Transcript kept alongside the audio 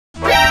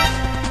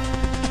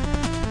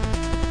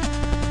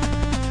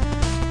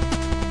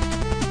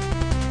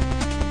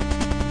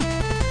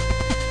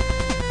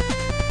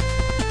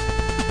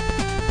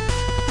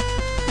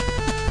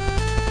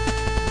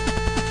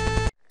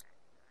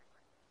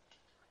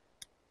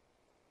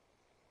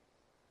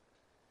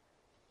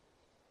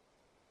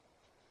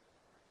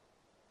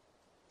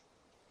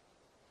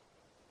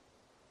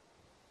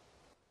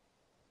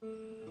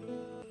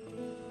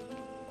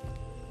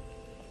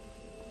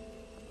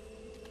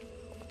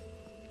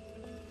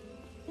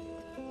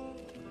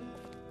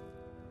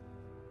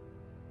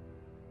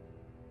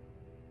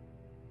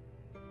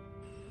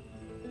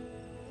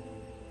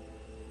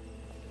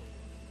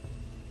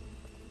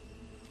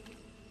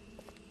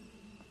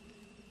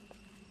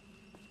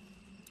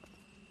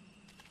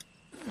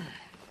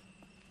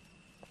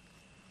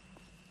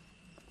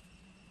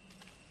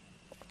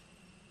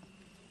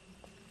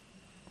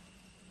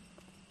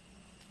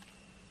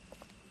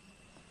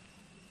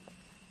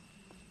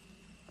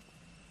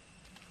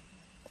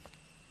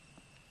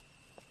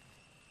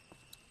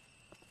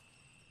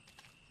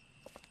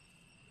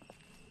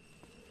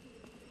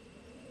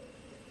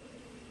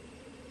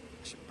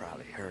should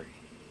probably hurry.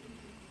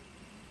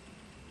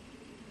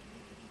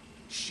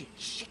 Shit.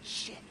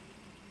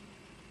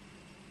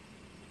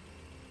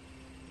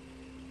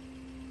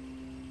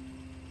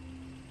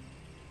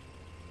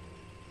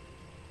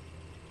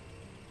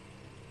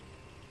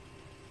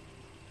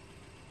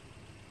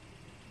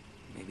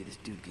 Maybe this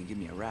dude can give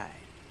me a ride.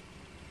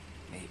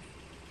 Maybe.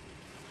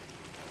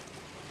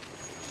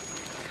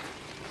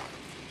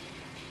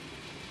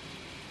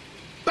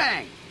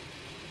 Bang!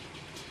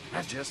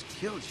 That just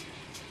killed you.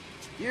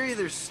 You're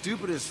either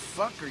stupid as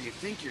fuck or you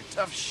think you're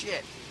tough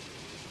shit.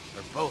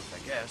 Or both, I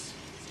guess.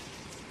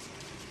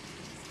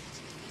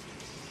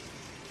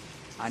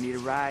 I need a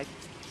ride.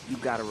 You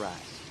got a ride.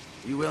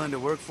 You willing to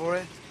work for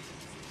it?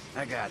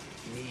 I got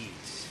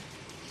needs.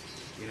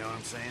 You know what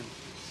I'm saying?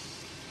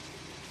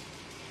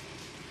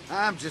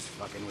 I'm just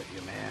fucking with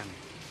you, man.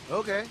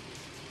 Okay.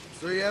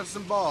 So you have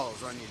some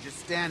balls on you just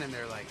standing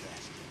there like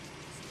that.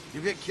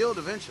 You get killed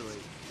eventually.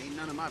 Ain't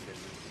none of my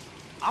business.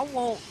 I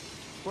won't.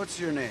 What's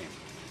your name?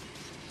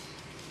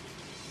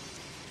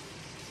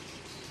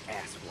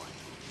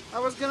 Asswipe. I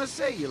was gonna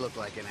say you look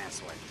like an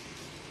asswipe.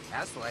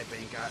 Asswipe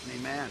ain't got any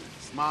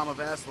manners. Mom of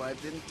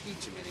Asswipe didn't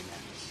teach him any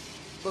manners.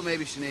 But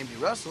maybe she named you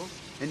Russell,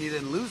 and you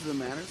didn't lose the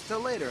manners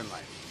till later in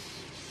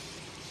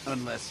life.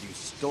 Unless you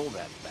stole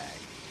that bag.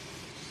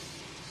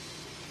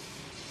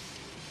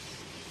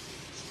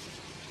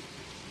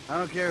 I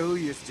don't care who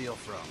you steal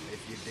from,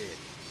 if you did.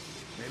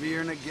 Maybe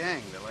you're in a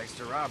gang that likes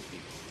to rob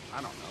people.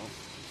 I don't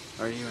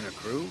know. Are you in a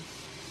crew?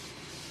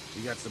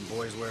 You got some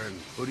boys wearing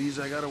hoodies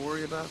I gotta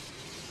worry about?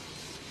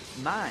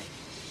 Mine.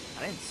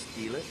 I didn't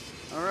steal it.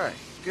 Alright,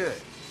 good.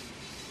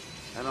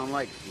 I don't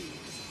like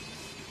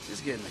thieves.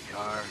 Just get in the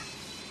car.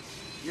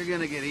 You're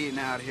gonna get eaten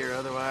out here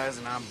otherwise,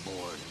 and I'm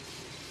bored.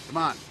 Come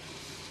on.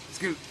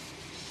 Scoot.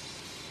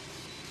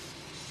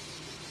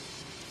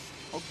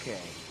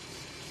 Okay.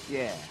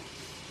 Yeah.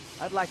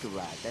 I'd like a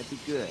ride. That'd be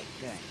good.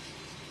 Thanks.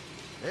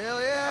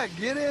 Hell yeah,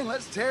 get in.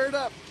 Let's tear it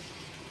up.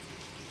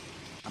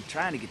 I'm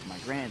trying to get to my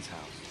grand's house.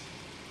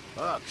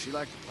 Fuck, she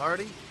like to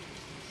party?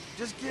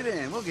 Just get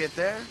in. We'll get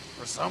there.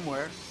 Or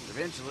somewhere.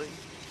 Eventually.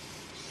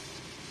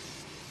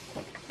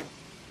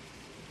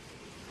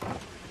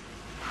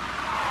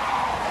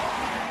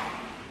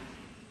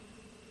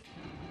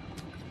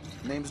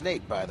 Name's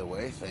Nate, by the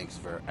way. Thanks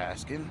for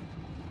asking.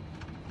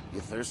 You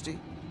thirsty?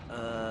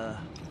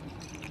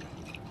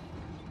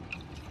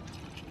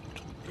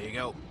 Here you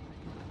go.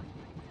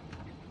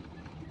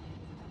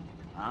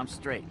 I'm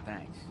straight,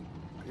 thanks.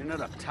 You're not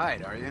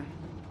uptight, are you?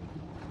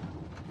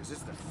 Because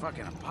it's the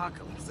fucking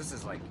apocalypse. This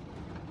is like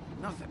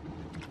nothing.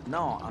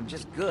 No, I'm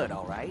just good,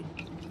 all right?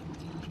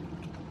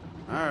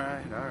 All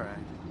right.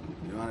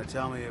 You want to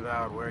tell me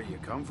about where you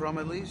come from,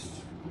 at least?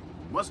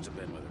 Must have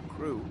been with a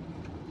crew.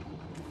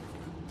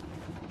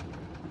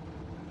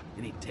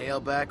 Any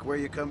tailback where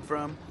you come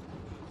from?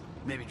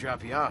 Maybe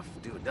drop you off,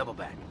 do a double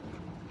back.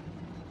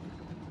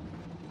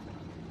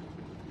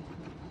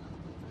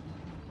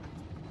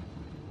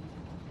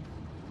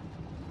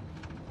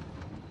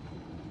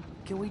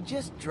 Can we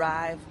just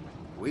drive?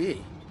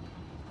 We?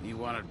 You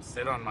want to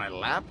sit on my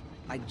lap?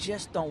 I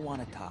just don't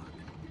want to talk.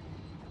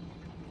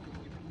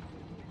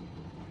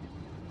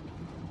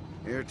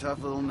 You're a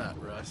tough little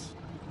nut, Russ.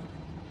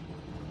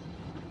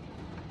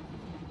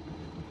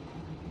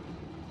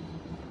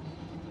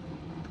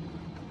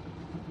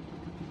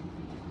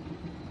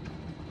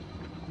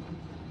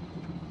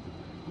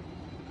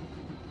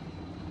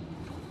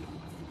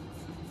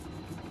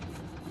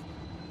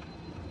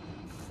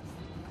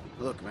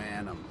 Look,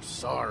 man, I'm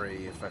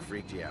sorry if I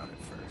freaked you out at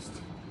first.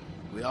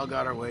 We all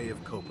got our way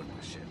of coping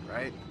with shit,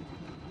 right?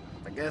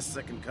 I guess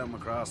I can come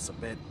across a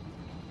bit...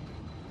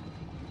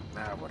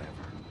 whatever.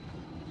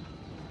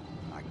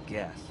 I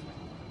guess.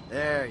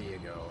 There you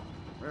go.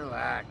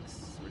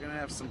 Relax. We're gonna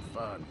have some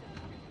fun.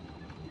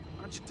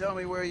 Why don't you tell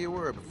me where you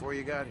were before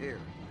you got here?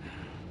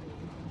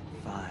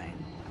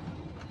 Fine.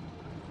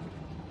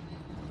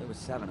 There was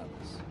 7 of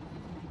us.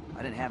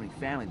 I didn't have any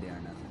family there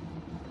or nothing.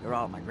 They were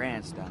all at my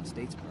grand's down in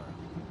Statesboro.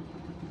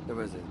 There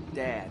was a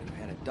dad who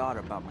had a daughter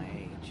about my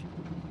age.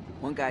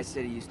 One guy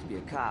said he used to be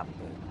a cop,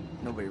 but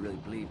nobody really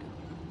believed him.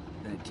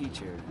 Then a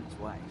teacher and his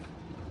wife.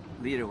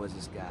 Leader was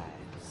this guy,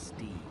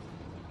 Steve.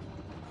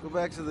 Go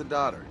back to the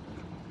daughter.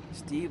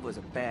 Steve was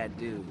a bad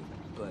dude,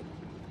 but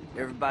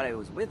everybody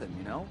was with him,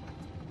 you know?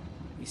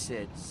 He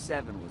said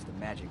 7 was the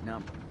magic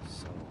number,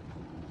 so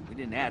we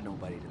didn't add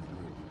nobody to the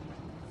group.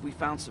 If we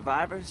found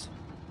survivors,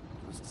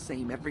 it was the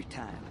same every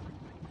time.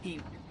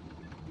 He...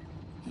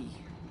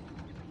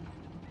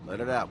 Let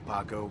it out,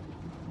 Paco.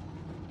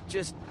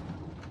 Just...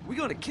 We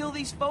gonna kill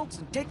these folks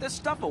and take their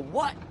stuff or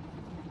what?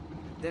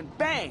 Then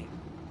bang!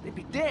 They'd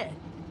be dead.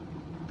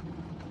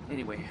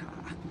 Anyway,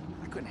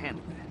 I couldn't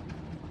handle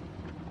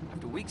that.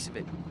 After weeks of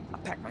it, I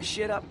packed my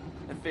shit up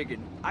and figured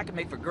I could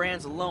make for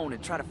Grands alone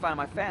and try to find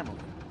my family.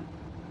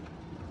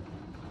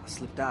 I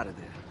slipped out of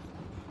there.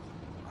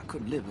 I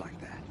couldn't live like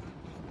that.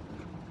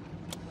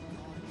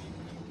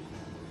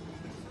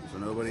 So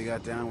nobody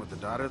got down with the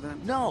daughter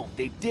then? No,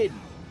 they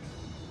didn't.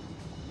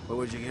 What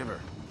would you give her?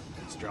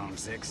 Strong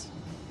 6?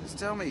 Just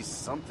tell me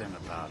something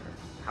about her.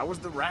 How was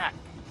the rack?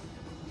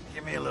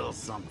 Give me a little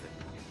something.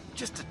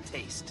 Just a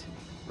taste.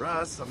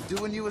 Russ, I'm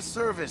doing you a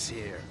service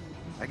here.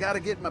 I gotta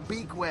get my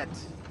beak wet.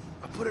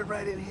 I'll put it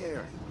right in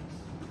here.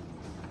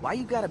 Why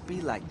you gotta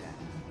be like that?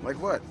 Like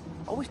what?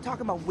 Always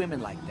talking about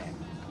women like that.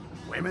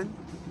 Women?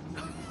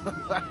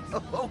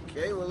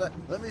 Okay, well,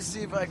 let me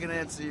see if I can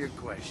answer your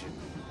question.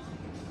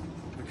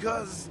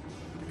 Because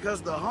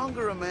the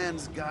hunger a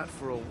man's got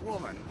for a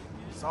woman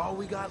is all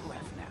we got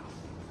left now.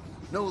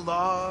 No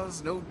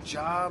laws, no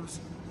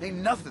jobs, ain't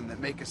nothing that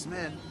make us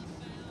men.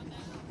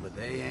 But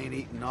they ain't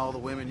eaten all the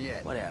women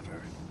yet.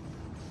 Whatever.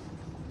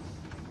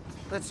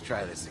 Let's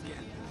try this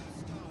again.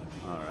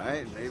 All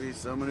right, maybe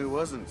someone who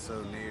wasn't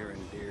so near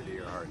and dear to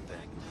your heart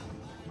then.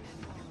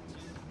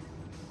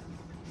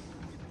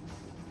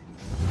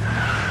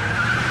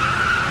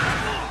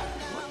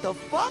 What the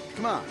fuck?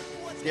 Come on,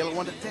 scale of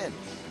 1 to 10.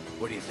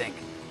 What do you think?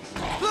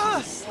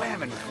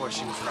 Slamming before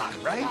she was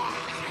rotten, right?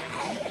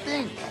 What do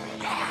you think?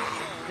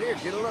 Here,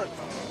 get a look.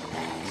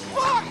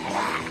 Fuck!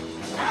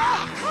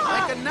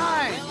 Like a 9,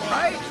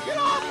 right? Get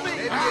off me!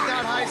 Maybe you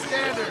got high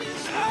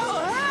standards.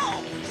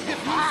 Help! If you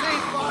say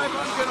 5,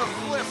 I'm gonna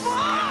flip.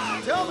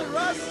 Tell me,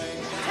 Russ.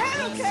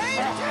 10, okay?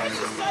 10,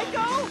 you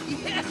psycho!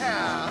 Yeah,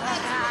 that's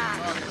what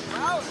I'm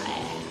talking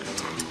about.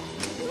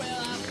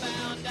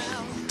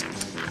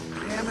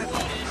 Damn it.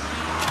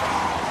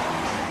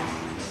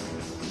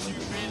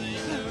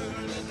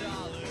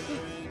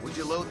 Would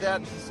you load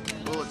that?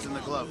 Bullets in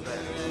the glove bag.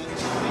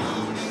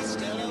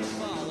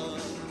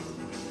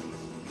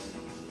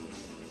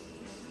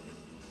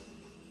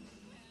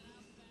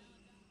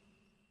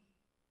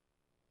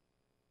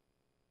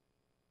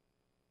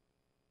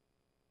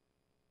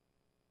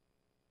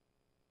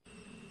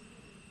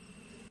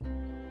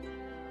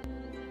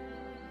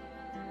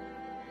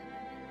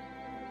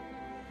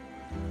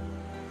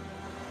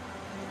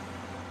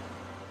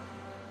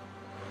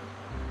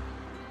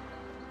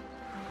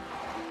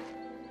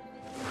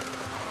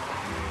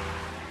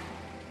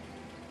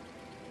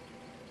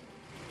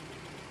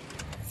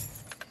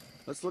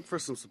 Let's look for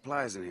some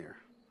supplies in here.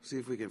 See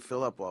if we can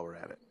fill up while we're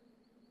at it.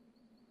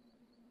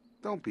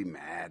 Don't be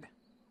mad.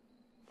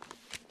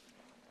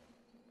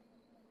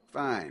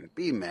 Fine,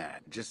 be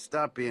mad. Just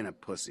stop being a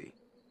pussy.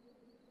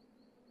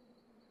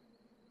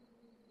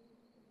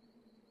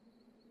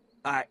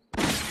 All right.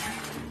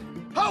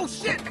 Oh,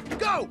 shit!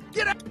 Go!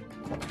 Get up!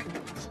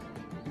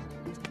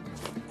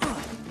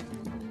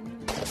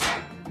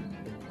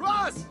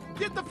 Ross!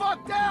 Get the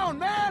fuck down,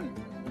 man!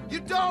 You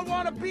don't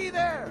want to be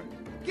there!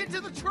 Get to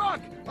the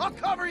truck! I'll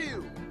cover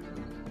you!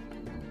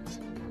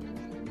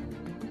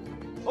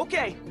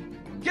 Okay,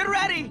 get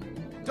ready!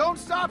 Don't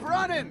stop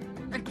running!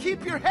 And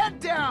keep your head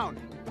down!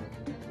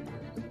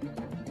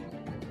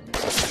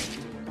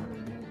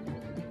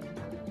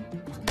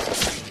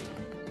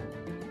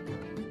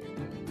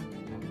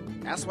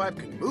 Asswipe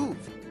can move.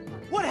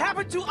 What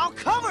happened to I'll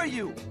cover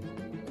you?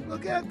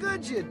 Look how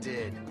good you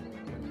did.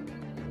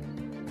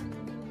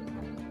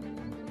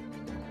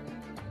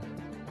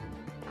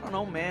 I don't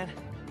know, man.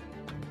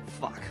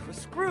 Fuck, we're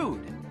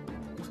screwed.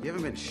 You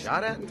haven't been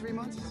shot at in 3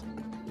 months?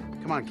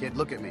 Come on, kid,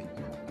 look at me.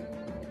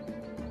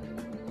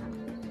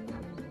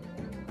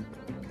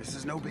 This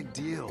is no big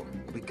deal.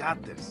 We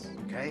got this,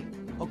 okay?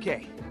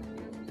 Okay.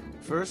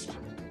 First,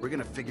 we're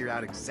gonna figure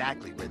out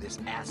exactly where this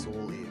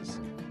asshole is.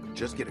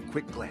 Just get a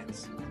quick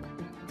glance.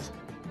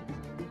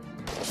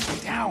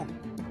 Down!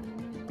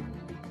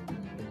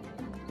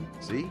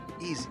 See?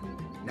 Easy.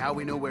 Now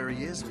we know where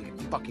he is, we can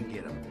fucking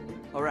get him.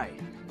 All right,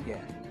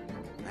 yeah.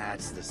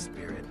 That's the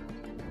spirit.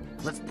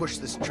 Let's push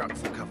this truck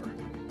for cover.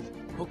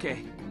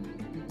 Okay.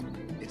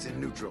 It's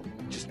in neutral.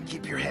 Just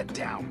keep your head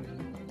down.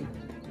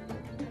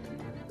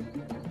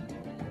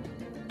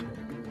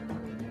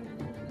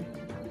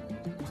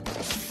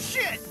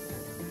 Shit!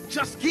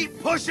 Just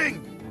keep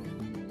pushing!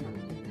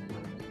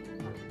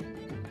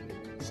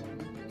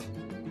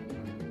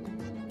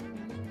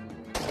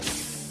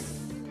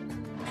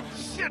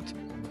 Shit!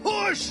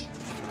 Push!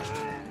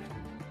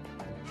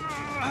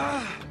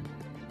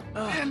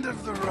 End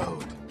of the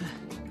road.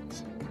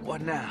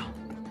 What now?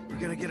 We're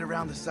gonna get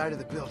around the side of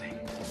the building.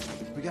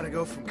 We gotta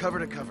go from cover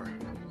to cover.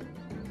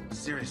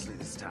 Seriously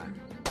this time.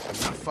 I'm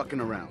not fucking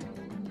around.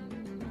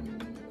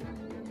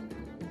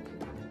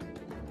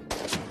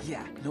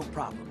 Yeah, no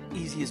problem.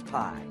 Easy as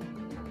pie.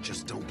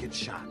 Just don't get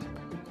shot.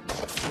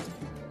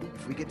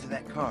 If we get to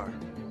that car,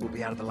 we'll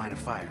be out of the line of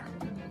fire.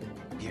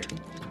 Here.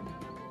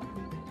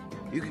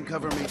 You can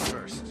cover me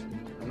first.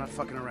 I'm not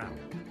fucking around.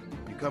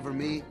 You cover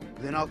me,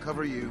 then I'll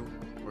cover you.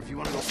 Or if you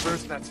want to go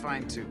first, that's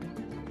fine too.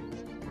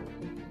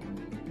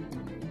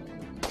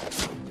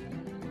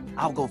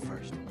 I'll go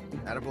first.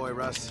 Attaboy,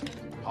 Russ.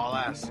 Haul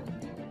ass.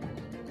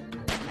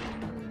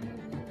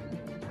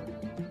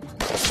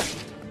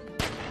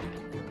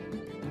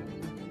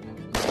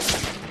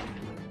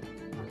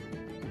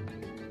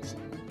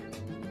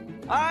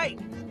 All right,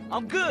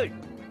 I'm good.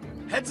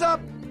 Heads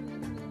up!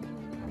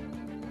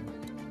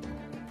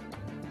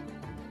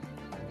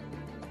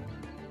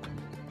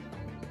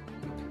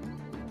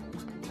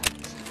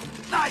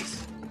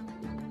 Nice!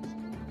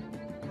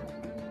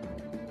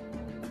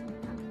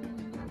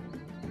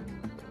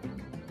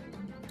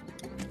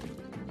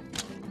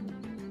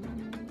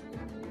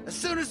 As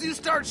soon as you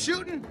start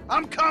shooting,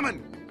 I'm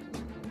coming!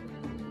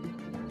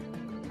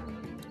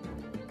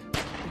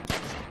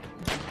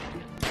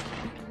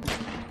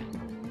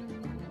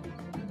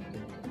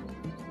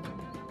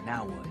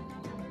 Now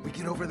what? We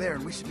get over there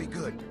and we should be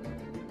good.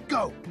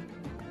 Go!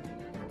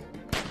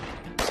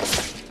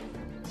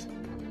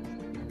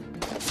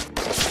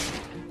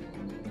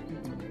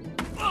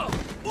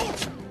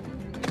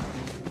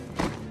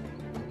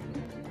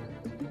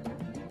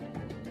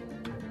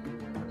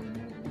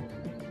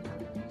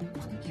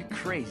 You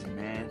crazy,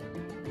 man.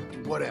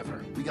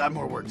 Whatever. We got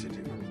more work to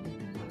do.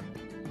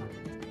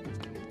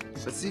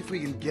 Let's see if we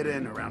can get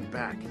in around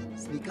back.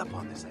 Sneak up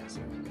on this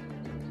asshole.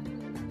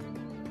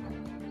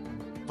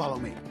 Follow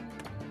me.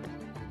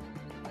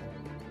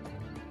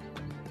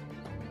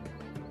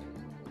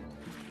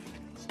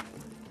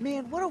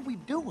 Man, what are we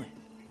doing?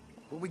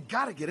 Well, we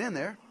gotta get in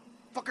there.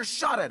 Fucker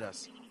shot at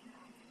us.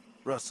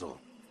 Russell,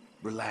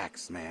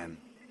 relax, man.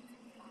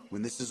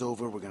 When this is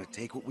over, we're gonna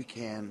take what we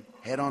can,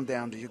 head on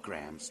down to your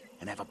Grams,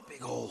 and have a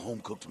big ol'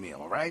 home-cooked meal,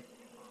 all right?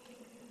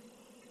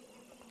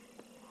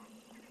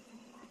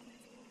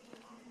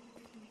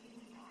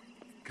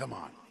 Come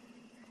on.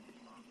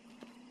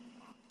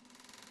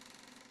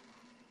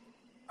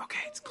 Okay,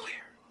 it's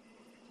clear.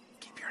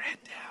 Keep your head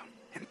down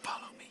and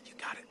follow me. You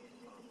got it.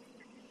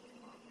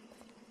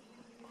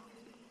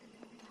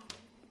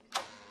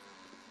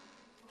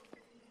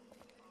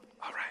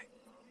 All right.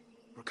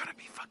 We're gonna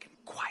be fucking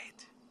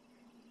quiet.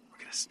 We're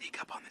gonna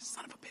sneak up on this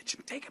son of a bitch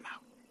and take him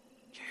out.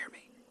 You hear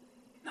me?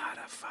 Not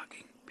a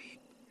fucking beep.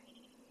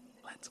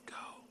 Let's go.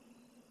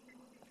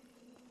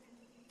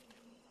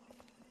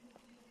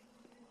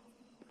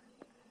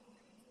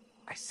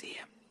 I see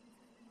him.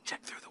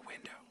 Check through the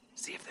window.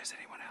 See if there's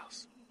anyone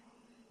else.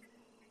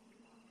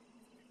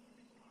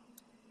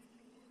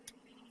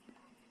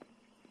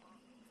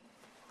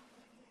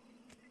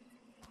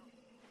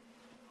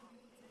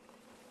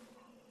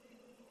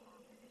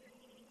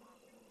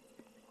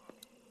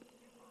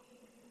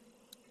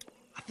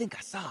 I think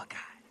I saw a guy.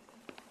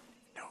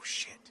 No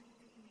shit.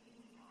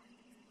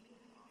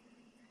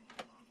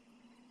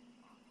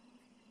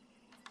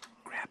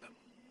 Grab him.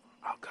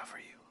 I'll cover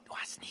you. Do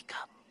I sneak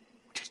up?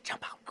 Just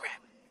jump out and grab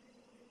him.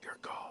 Your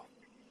call.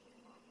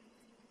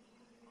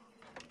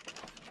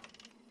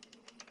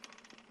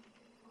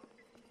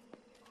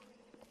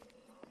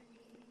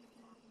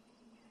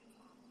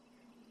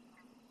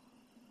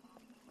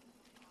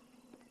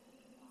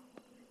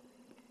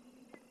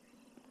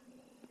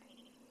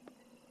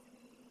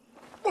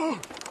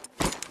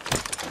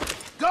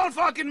 Don't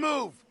fucking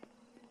move!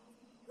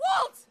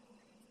 Walt!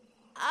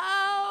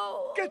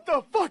 Oh! Get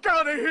the fuck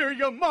out of here,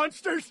 you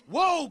monsters!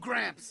 Whoa,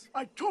 Gramps!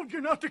 I told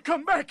you not to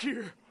come back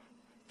here.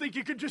 Think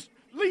you could just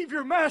leave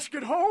your mask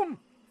at home?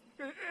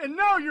 And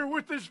now you're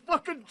with this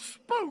fucking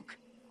spook.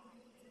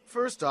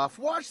 First off,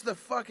 watch the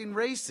fucking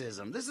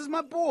racism. This is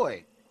my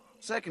boy.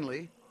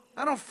 Secondly,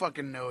 I don't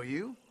fucking know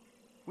you.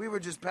 We were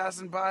just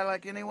passing by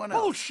like anyone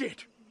else.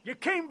 Bullshit! You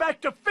came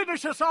back to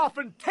finish us off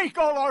and take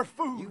all our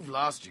food. You've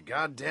lost your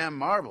goddamn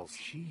marbles.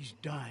 She's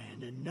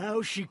dying, and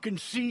now she can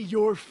see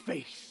your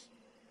face.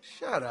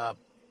 Shut up.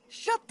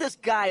 Shut this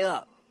guy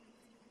up.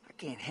 I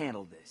can't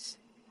handle this.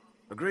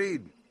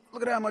 Agreed.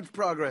 Look at how much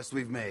progress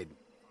we've made.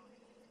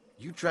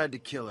 You tried to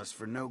kill us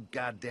for no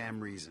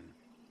goddamn reason.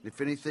 If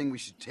anything, we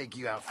should take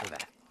you out for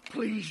that.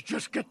 Please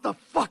just get the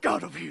fuck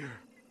out of here.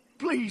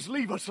 Please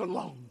leave us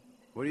alone.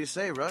 What do you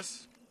say,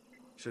 Russ?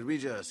 Should we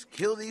just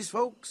kill these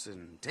folks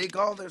and take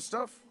all their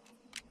stuff?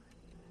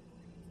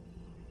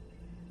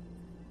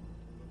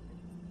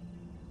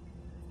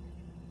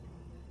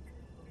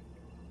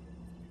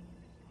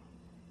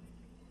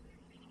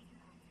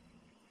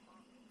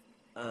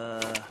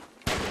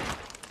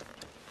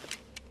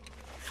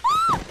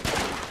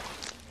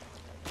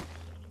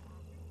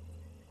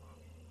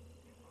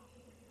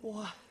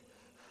 Why?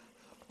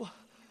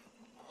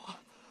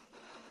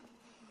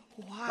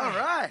 All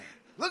right.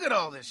 Look at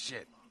all this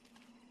shit.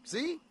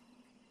 See?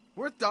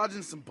 Worth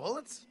dodging some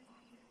bullets?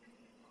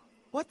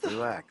 What the?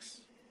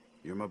 Relax.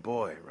 You're my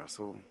boy,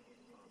 Russell.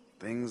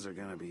 Things are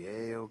gonna be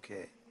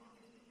A-okay.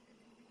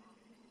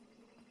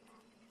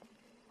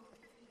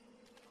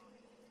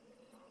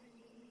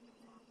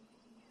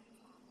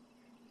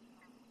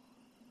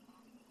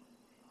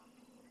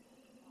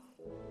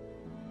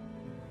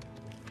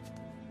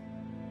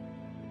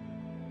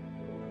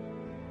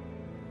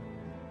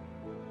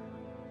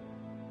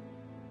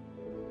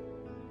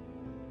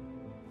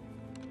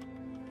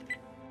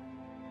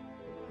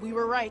 We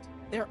were right.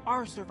 There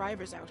are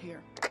survivors out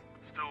here.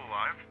 Still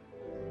alive?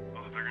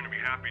 Oh, they're gonna be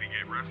happy to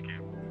get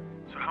rescued.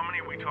 So how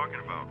many are we talking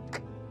about?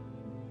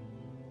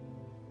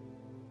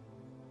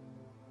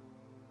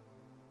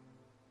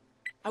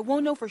 I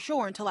won't know for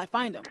sure until I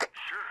find them.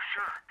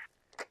 Sure.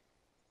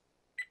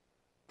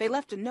 They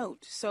left a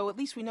note, so at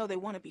least we know they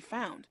want to be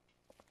found.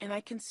 And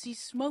I can see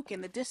smoke in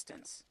the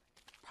distance.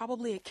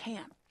 Probably a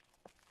camp.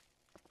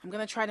 I'm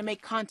gonna try to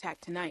make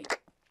contact tonight.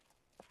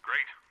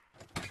 Great.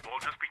 Well,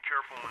 just be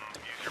careful and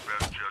use your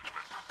best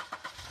judgment.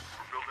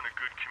 We're building a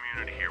good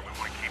community here. We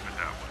want to keep it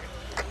that way.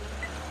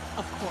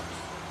 Of course.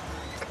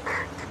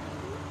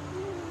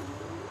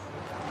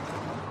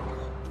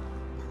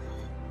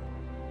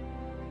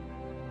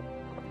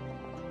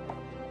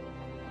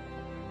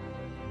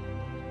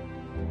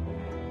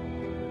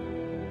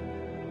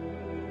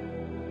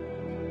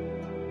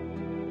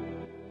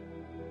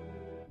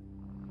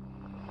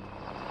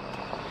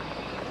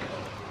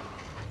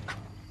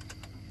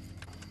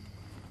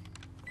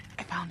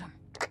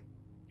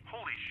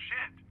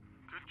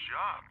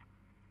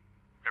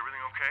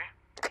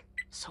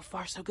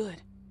 far, so good.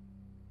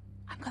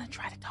 I'm gonna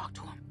try to talk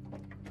to him.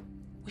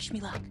 Wish me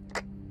luck.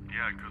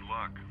 Yeah, good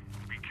luck.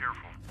 Be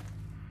careful.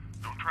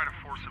 Don't try to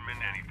force them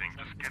into anything.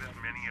 Just get as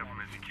many of them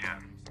as you can.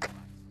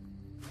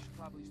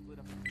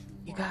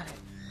 You got it.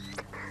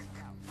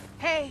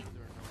 Hey!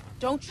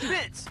 Don't shoot.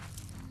 Vince!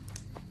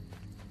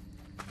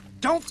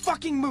 Don't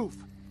fucking move!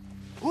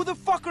 Who the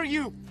fuck are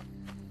you?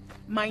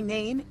 My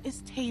name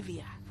is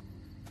Tavia.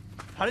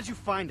 How did you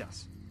find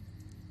us?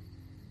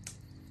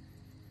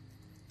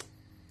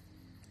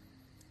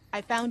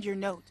 I found your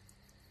note.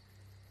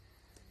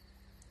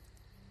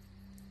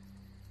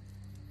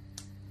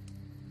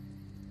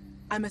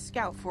 I'm a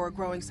scout for a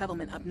growing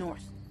settlement up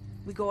north.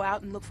 We go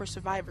out and look for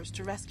survivors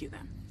to rescue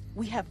them.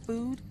 We have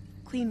food,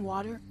 clean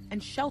water,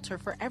 and shelter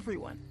for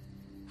everyone.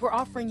 We're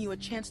offering you a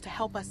chance to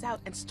help us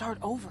out and start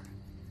over.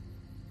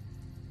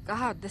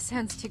 God, this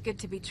sounds too good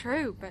to be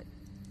true, but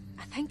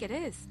I think it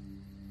is.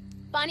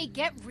 Bonnie,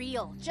 get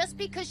real. Just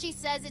because she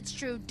says it's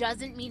true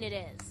doesn't mean it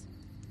is.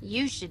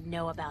 You should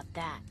know about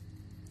that.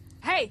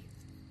 Hey,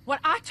 what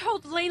I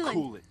told Leland...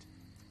 Cool it.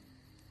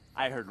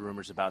 I heard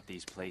rumors about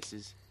these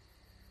places.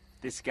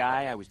 This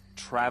guy I was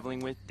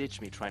traveling with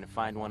ditched me trying to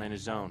find one on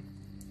his own.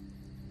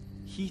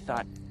 He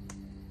thought,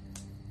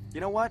 you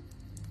know what?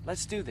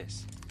 Let's do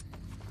this.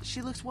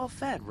 She looks well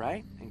fed,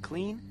 right? And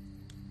clean?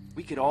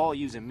 We could all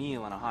use a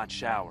meal and a hot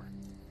shower.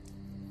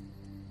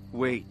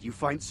 Wait, you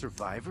find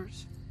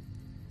survivors?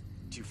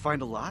 Do you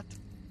find a lot?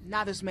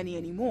 Not as many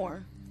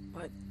anymore,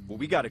 but... Well,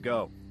 we gotta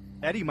go.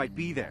 Eddie might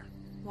be there.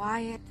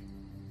 Wyatt...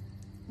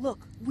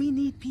 Look, we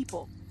need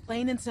people.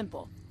 Plain and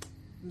simple.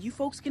 You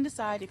folks can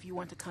decide if you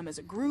want to come as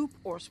a group,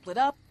 or split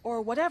up,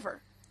 or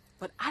whatever.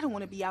 But I don't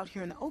want to be out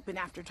here in the open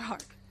after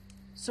dark.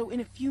 So in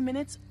a few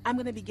minutes, I'm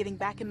going to be getting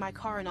back in my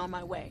car and on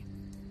my way.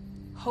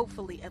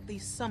 Hopefully, at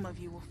least some of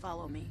you will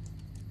follow me.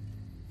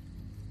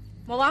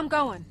 Well, I'm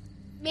going.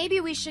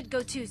 Maybe we should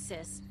go too,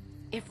 sis.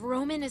 If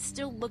Roman is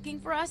still looking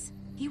for us,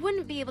 he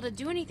wouldn't be able to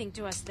do anything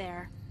to us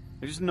there.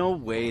 There's no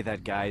way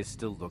that guy is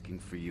still looking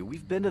for you.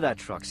 We've been to that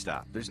truck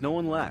stop. There's no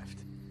one left.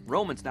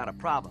 Roman's not a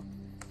problem.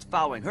 It's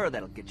following her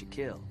that'll get you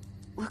killed.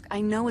 Look,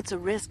 I know it's a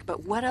risk,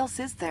 but what else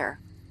is there?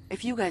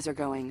 If you guys are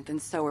going, then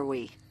so are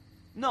we.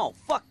 No,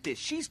 fuck this.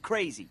 She's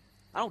crazy.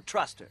 I don't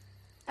trust her.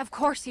 Of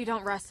course you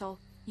don't, Russell.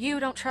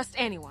 You don't trust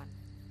anyone.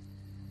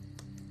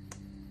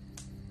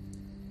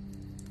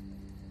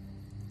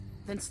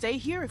 Then stay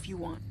here if you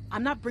want.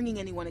 I'm not bringing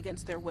anyone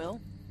against their will.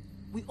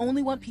 We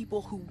only want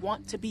people who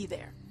want to be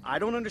there. I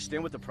don't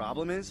understand what the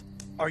problem is.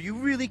 Are you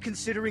really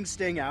considering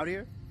staying out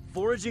here?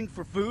 Foraging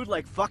for food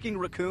like fucking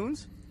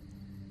raccoons?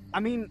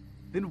 I mean,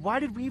 then why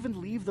did we even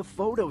leave the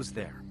photos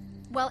there?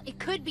 Well, it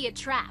could be a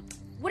trap.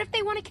 What if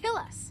they want to kill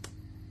us?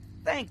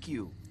 Thank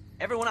you.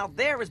 Everyone out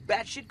there is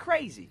batshit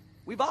crazy.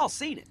 We've all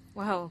seen it.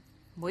 Well,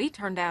 we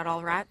turned out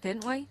all right,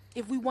 didn't we?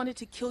 If we wanted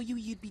to kill you,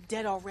 you'd be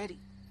dead already.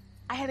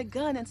 I had a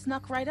gun and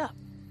snuck right up.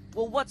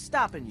 Well, what's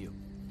stopping you?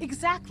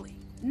 Exactly.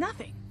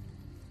 Nothing.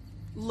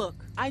 Look,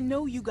 I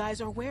know you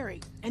guys are wary,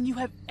 and you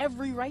have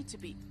every right to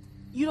be.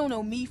 You don't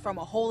know me from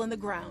a hole in the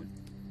ground.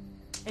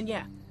 And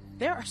yeah,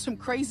 there are some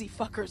crazy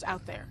fuckers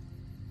out there.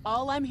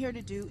 All I'm here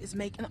to do is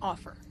make an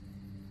offer.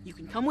 You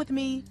can come with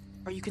me,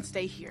 or you can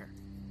stay here.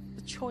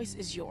 The choice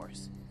is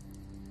yours.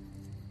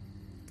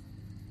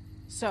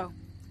 So,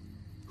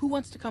 who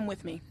wants to come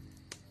with me?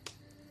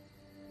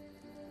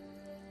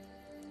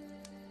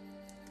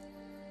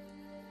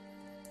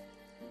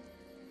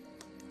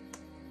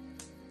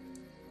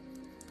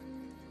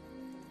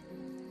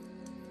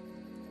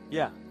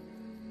 Yeah.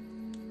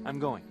 I'm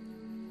going.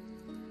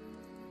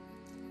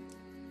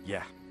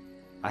 Yeah,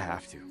 I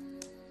have to.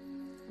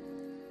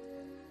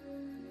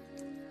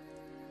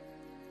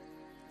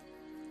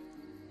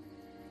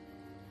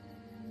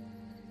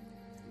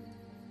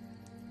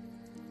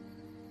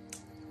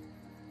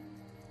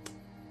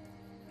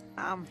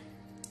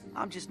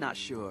 I'm just not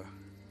sure.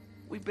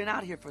 We've been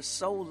out here for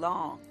so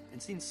long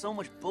and seen so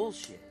much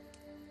bullshit.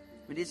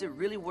 I mean, is it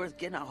really worth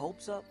getting our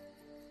hopes up?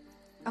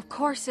 Of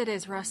course it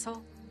is,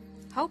 Russell.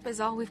 Hope is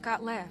all we've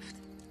got left.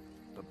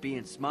 But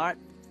being smart,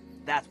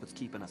 that's what's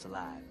keeping us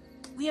alive.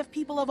 We have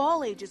people of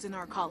all ages in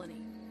our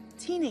colony.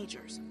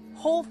 Teenagers,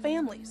 whole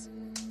families.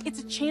 It's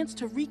a chance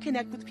to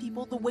reconnect with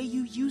people the way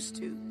you used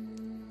to.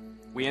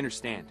 We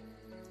understand.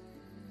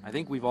 I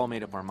think we've all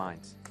made up our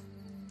minds.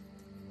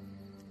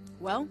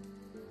 Well,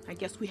 I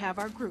guess we have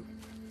our group.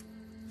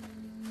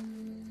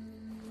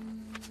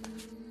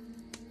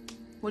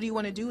 What do you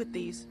want to do with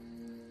these?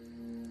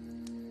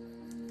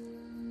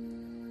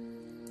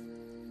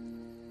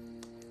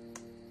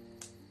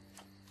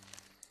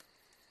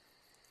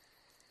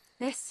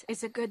 This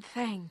is a good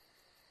thing.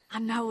 I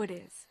know it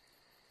is.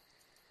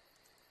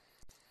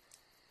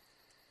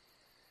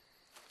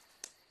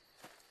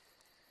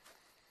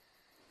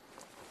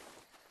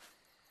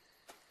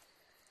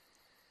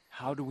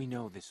 How do we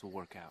know this will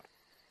work out?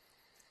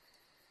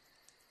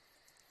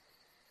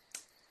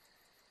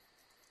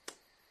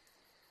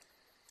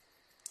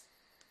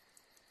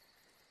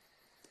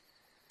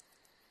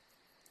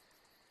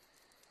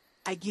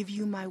 I give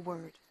you my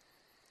word.